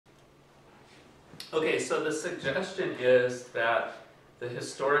Okay, so the suggestion is that the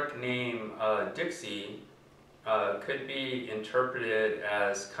historic name Dixie could be interpreted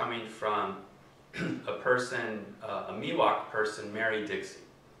as coming from a person, a Miwok person, Mary Dixie.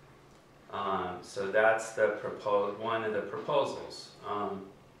 So that's the one of the proposals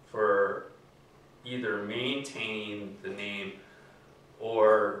for either maintaining the name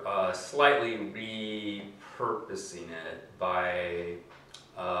or slightly repurposing it by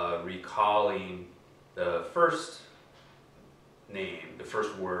recalling the first name, the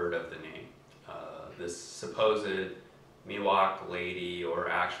first word of the name. This supposed Miwok lady or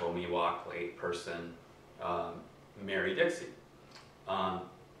actual Miwok late person, Mary Dixie.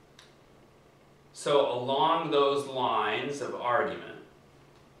 So along those lines of argument,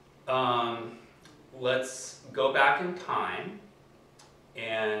 let's go back in time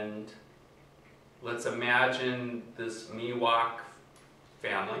and let's imagine this Miwok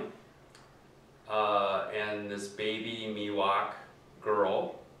family and this baby Miwok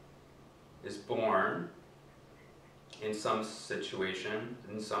girl is born in some situation,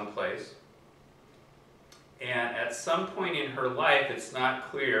 in some place. And at some point in her life, it's not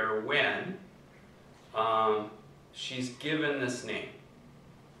clear when, she's given this name.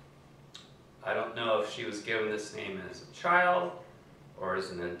 I don't know if she was given this name as a child, or as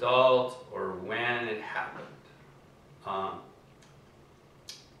an adult, or when it happened.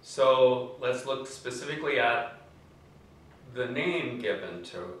 So let's look specifically at the name given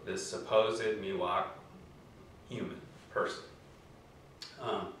to this supposed Miwok human person.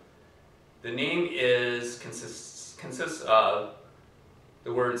 The name consists of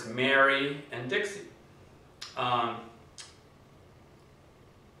the words Mary and Dixie.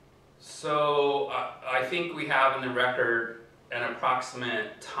 So I think we have in the record an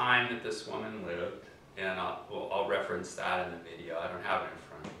approximate time that this woman lived, and I'll reference that in the video. I don't have it in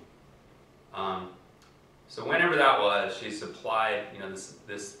front of me. So whenever that was, she's applied,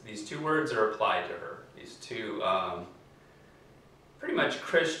 these two words are applied to her. These two pretty much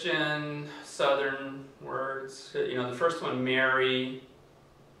Christian Southern words. The first one, Mary,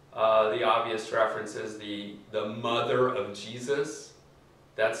 the obvious reference is the mother of Jesus.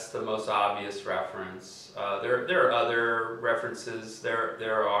 That's the most obvious reference. There are other references.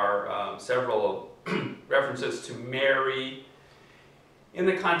 There are several references to Mary in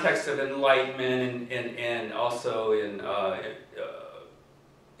the context of enlightenment and also in art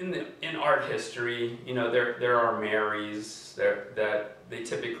history. There are Marys that they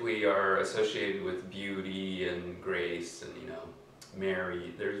typically are associated with beauty and grace, and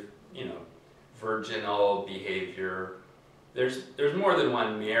Mary. There's virginal behavior. There's more than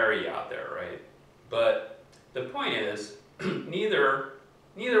one Mary out there, right? But the point is, neither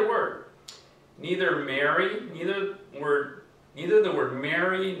word, neither the word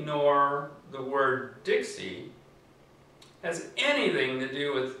Mary nor the word Dixie has anything to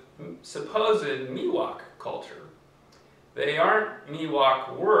do with supposed Miwok culture. They aren't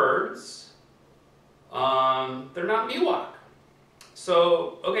Miwok words. They're not Miwok.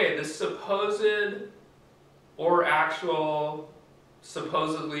 So, okay, the supposed or actual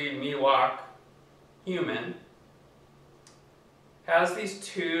supposedly Miwok human has these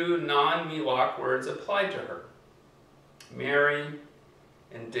two non-Miwok words applied to her, Mary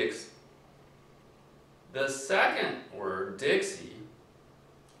and Dixie. The second word, Dixie,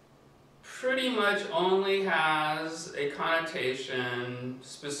 pretty much only has a connotation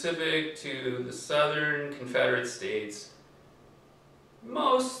specific to the Southern Confederate States,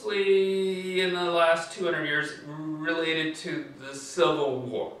 mostly in the last 200 years related to the Civil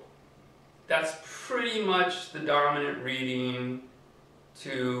War. That's pretty much the dominant reading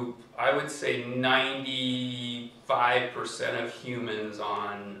to, I would say, 95% of humans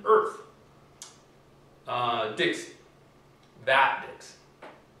on Earth. Dixie. That Dixie.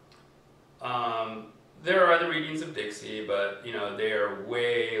 There are other readings of Dixie, but they are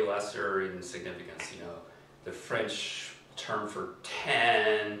way lesser in significance. The French term for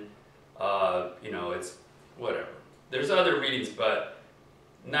 10, it's whatever. There's other readings, but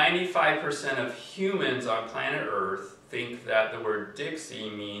 95% of humans on planet Earth think that the word Dixie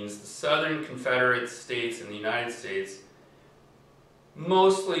means the Southern Confederate States in the United States,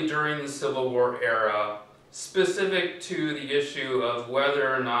 mostly during the Civil War era, specific to the issue of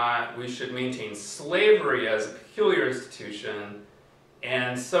whether or not we should maintain slavery as a peculiar institution.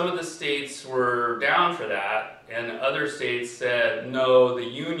 And some of the states were down for that, and other states said, no, the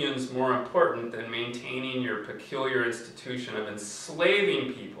Union's more important than maintaining your peculiar institution of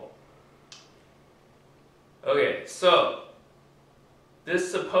enslaving people. Okay, so this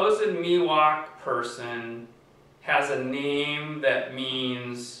supposed Miwok person has a name that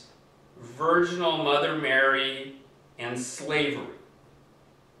means virginal Mother Mary, and slavery.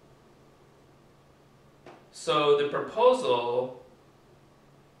 So the proposal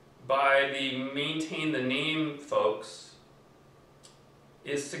by the Maintain the Name folks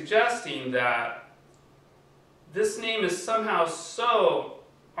is suggesting that this name is somehow so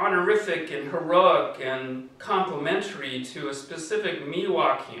honorific and heroic and complimentary to a specific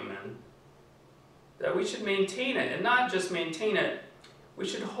Miwok human that we should maintain it, and not just maintain it, we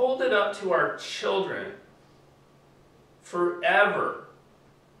should hold it up to our children forever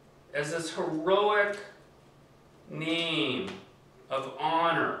as this heroic name of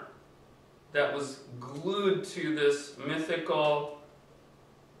honor that was glued to this mythical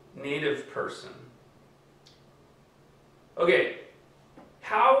native person. Okay,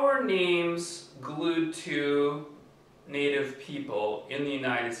 how were names glued to native people in the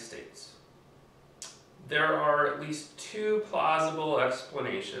United States? There are at least two plausible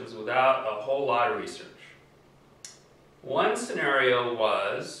explanations without a whole lot of research. One scenario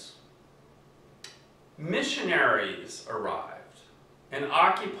was missionaries arrived and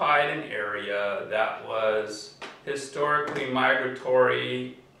occupied an area that was historically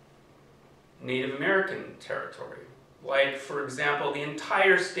migratory Native American territory. Like, for example, the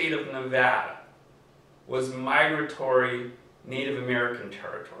entire state of Nevada was migratory Native American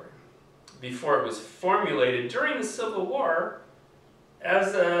territory before it was formulated during the Civil War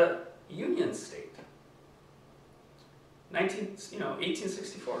as a Union state.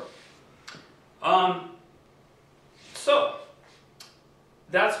 1864. So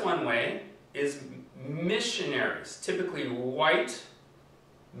that's one way, is missionaries, typically white,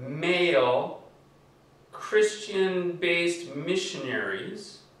 male, Christian-based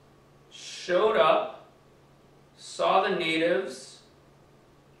missionaries, showed up, saw the natives,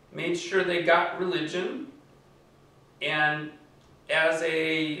 made sure they got religion, and as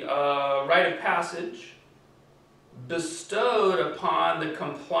a rite of passage, bestowed upon the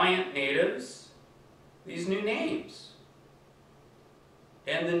compliant natives these new names.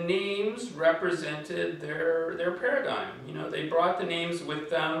 And the names represented their paradigm. You know, they brought the names with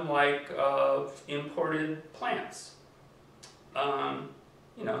them like imported plants.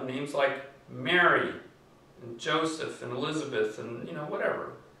 You know, names like Mary and Joseph and Elizabeth and, you know,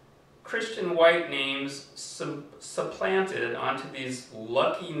 whatever. Christian white names supplanted onto these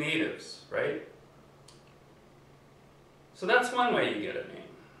lucky natives, right? So that's one way you get a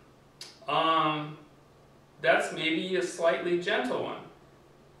name. That's maybe a slightly gentle one.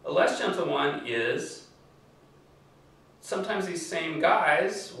 A less gentle one is sometimes these same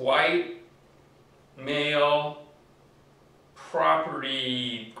guys, white, male,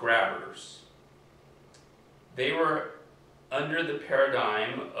 property grabbers, they were under the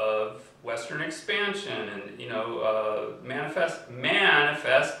paradigm of Western expansion and, you know, manifest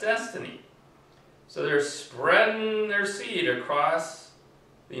destiny. So they're spreading their seed across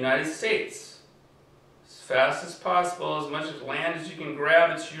the United States as fast as possible, as much as land as you can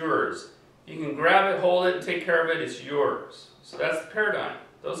grab, it's yours. You can grab it, hold it, and take care of it, it's yours. So that's the paradigm.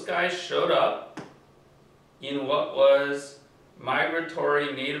 Those guys showed up in what was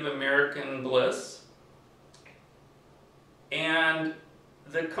migratory Native American bliss, and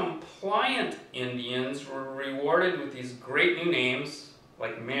the compliant Indians were rewarded with these great new names,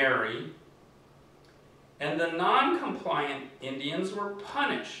 like Mary, and the non-compliant Indians were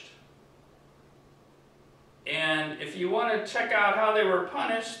punished. And if you want to check out how they were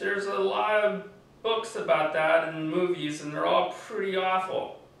punished, there's a lot of books about that and movies, and they're all pretty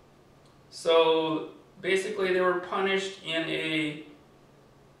awful. So basically they were punished in a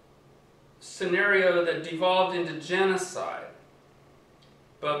scenario that devolved into genocide.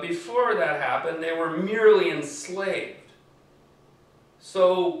 But before that happened, they were merely enslaved.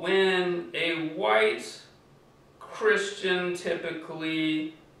 So when a white, Christian,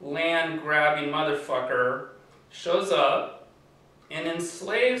 typically land-grabbing motherfucker shows up and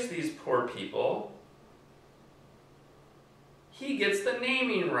enslaves these poor people, he gets the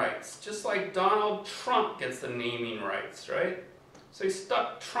naming rights, just like Donald Trump gets the naming rights, right? So he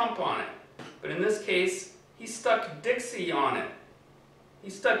stuck Trump on it. But in this case, he stuck Dixie on it. He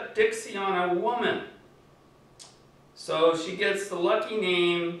stuck Dixie on a woman. So she gets the lucky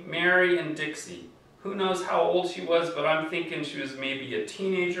name Mary and Dixie. Who knows how old she was, but I'm thinking she was maybe a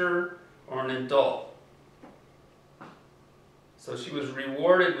teenager or an adult. So she was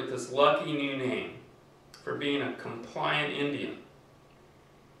rewarded with this lucky new name for being a compliant Indian.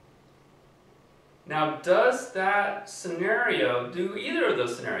 Now, does that scenario, do either of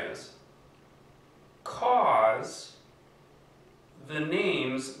those scenarios, cause the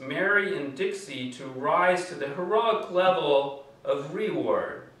names Mary and Dixie to rise to the heroic level of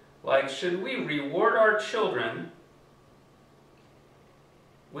reward Like, should we reward our children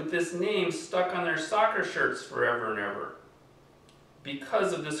with this name stuck on their soccer shirts forever and ever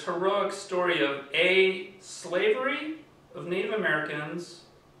because of this heroic story of A, slavery of Native Americans,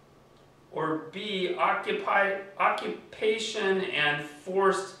 or B, occupation and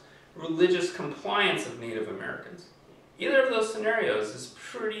forced religious compliance of Native Americans? Either of those scenarios is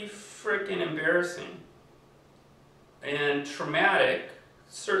pretty frickin' embarrassing and traumatic,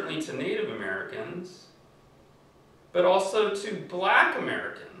 certainly to Native Americans, but also to black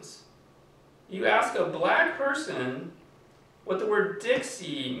Americans. You ask a black person what the word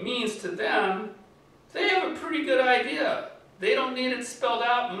Dixie means to them, they have a pretty good idea. They don't need it spelled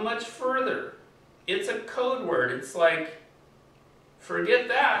out much further. It's a code word. It's like, forget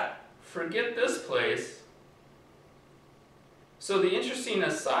that, forget this place. So the interesting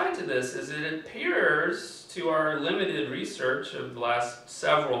aside to this is it appears to our limited research of the last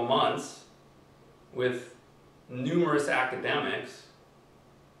several months with numerous academics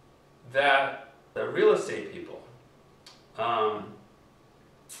that the real estate people,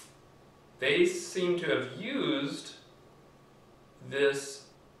 they seem to have used this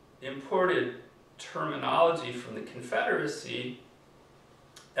imported terminology from the Confederacy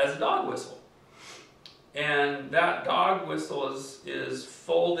as a dog whistle. And that dog whistle is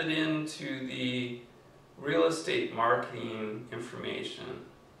folded into the real estate marketing information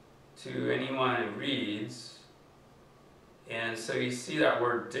to anyone who reads. And so you see that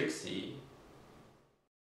word Dixie